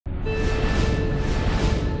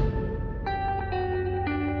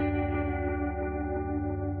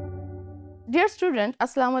Dear student,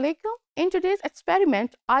 Assalamu alaikum. In today's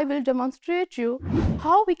experiment, I will demonstrate you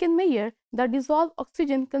how we can measure the dissolved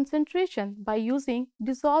oxygen concentration by using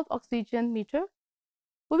dissolved oxygen meter.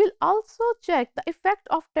 We will also check the effect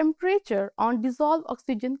of temperature on dissolved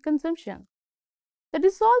oxygen consumption. The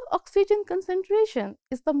dissolved oxygen concentration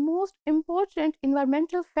is the most important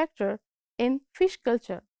environmental factor in fish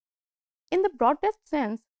culture. In the broadest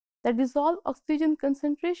sense, the dissolved oxygen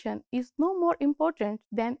concentration is no more important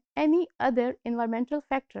than any other environmental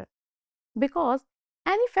factor, because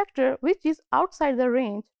any factor which is outside the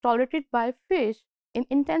range tolerated by fish in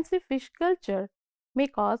intensive fish culture may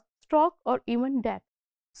cause stroke or even death.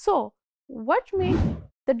 So, what makes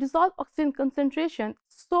the dissolved oxygen concentration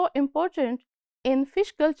so important in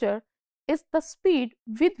fish culture is the speed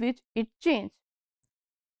with which it changes.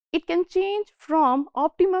 It can change from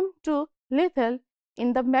optimum to lethal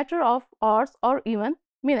in the matter of hours or even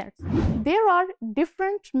minutes. There are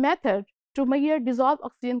different methods to measure dissolved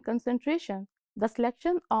oxygen concentration. The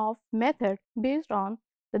selection of method based on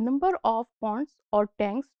the number of ponds or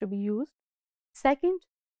tanks to be used. Second,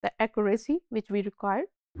 the accuracy which we require.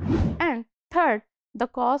 And third, the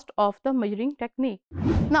cost of the measuring technique.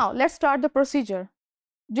 Now, let's start the procedure.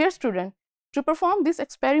 Dear student, to perform this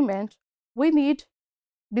experiment, we need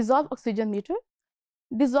dissolved oxygen meter.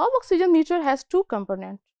 Dissolved oxygen meter has two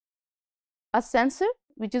components: a sensor,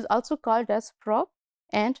 which is also called as probe,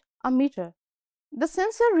 and a meter. The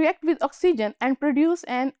sensor reacts with oxygen and produce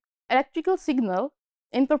an electrical signal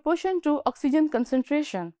in proportion to oxygen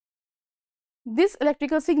concentration. This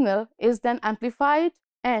electrical signal is then amplified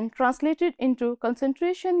and translated into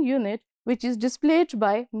concentration unit, which is displayed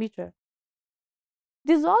by meter.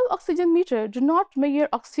 Dissolved oxygen meter do not measure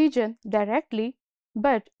oxygen directly,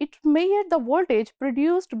 but it measures the voltage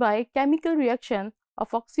produced by chemical reaction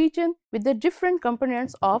of oxygen with the different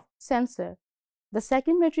components of sensor. The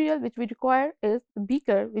second material which we require is the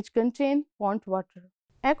beaker, which contains pond water.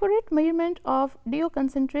 Accurate measurement of DO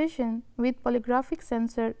concentration with polygraphic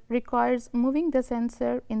sensor requires moving the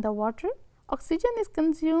sensor in the water. Oxygen is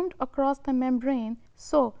consumed across the membrane,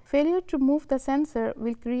 so failure to move the sensor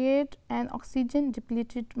will create an oxygen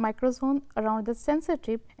depleted microzone around the sensor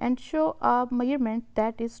tip and show a measurement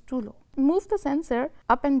that is too low. Move the sensor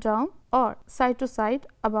up and down or side to side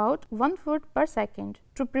about 1 foot per second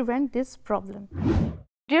to prevent this problem.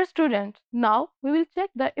 Dear student, now we will check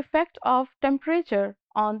the effect of temperature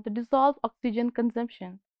on the dissolved oxygen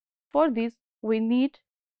consumption. For this, we need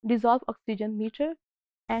dissolved oxygen meter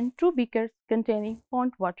and two beakers containing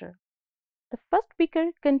pond water. The first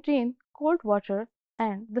beaker contains cold water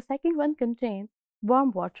and the second one contains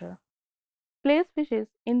warm water. Place fishes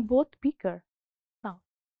in both beakers. Now,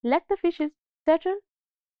 let the fishes settle,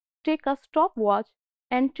 take a stopwatch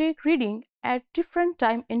and take reading at different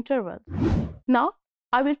time intervals. Now,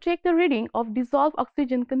 I will take the reading of dissolved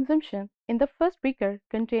oxygen consumption in the first beaker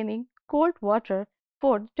containing cold water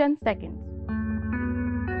for 10 seconds.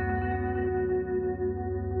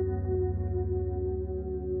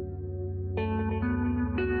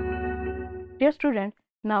 Dear student,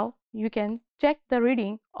 now you can check the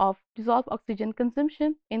reading of dissolved oxygen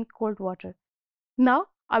consumption in cold water. Now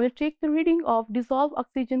I will take the reading of dissolved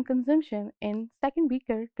oxygen consumption in second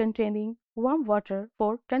beaker containing warm water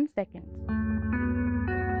for 10 seconds.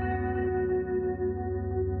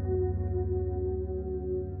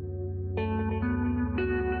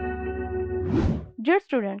 Dear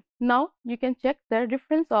student, now you can check the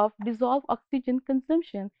difference of dissolved oxygen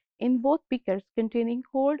consumption in both beakers containing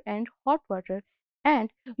cold and hot water,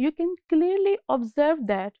 and you can clearly observe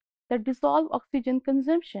that the dissolved oxygen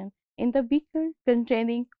consumption in the beaker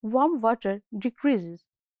containing warm water decreases.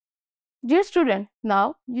 Dear student,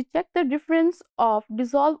 now you check the difference of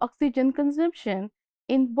dissolved oxygen consumption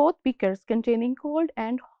in both beakers containing cold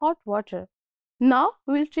and hot water. Now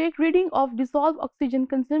we will take reading of dissolved oxygen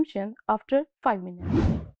consumption after 5 minutes.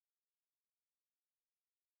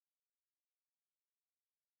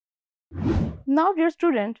 Now, dear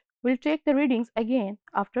student, we will take the readings again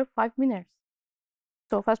after 5 minutes.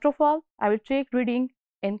 So first of all, I will take reading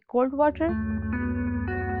in cold water.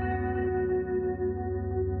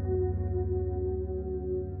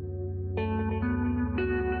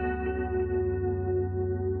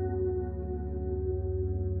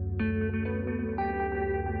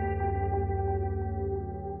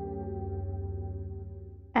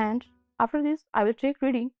 And after this, I will take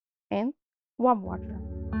reading in warm water.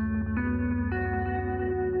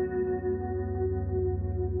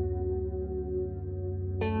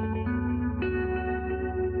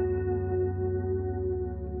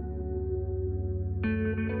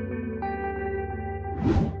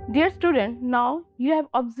 Dear student, now you have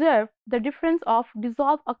observed the difference of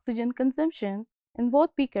dissolved oxygen consumption in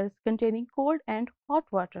both beakers containing cold and hot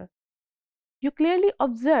water. You clearly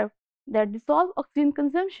observe that dissolved oxygen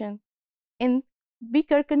consumption in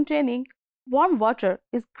beaker containing warm water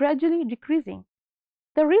is gradually decreasing.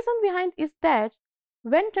 The reason behind is that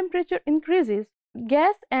when temperature increases,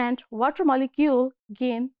 gas and water molecule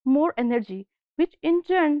gain more energy, which in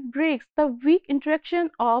turn breaks the weak interaction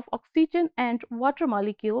of oxygen and water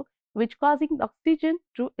molecule, which causing the oxygen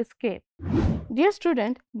to escape. Dear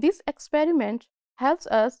student, this experiment helps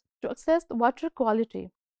us to assess the water quality.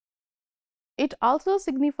 It also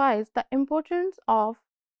signifies the importance of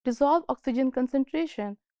dissolved oxygen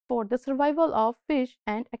concentration for the survival of fish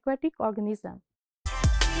and aquatic organisms.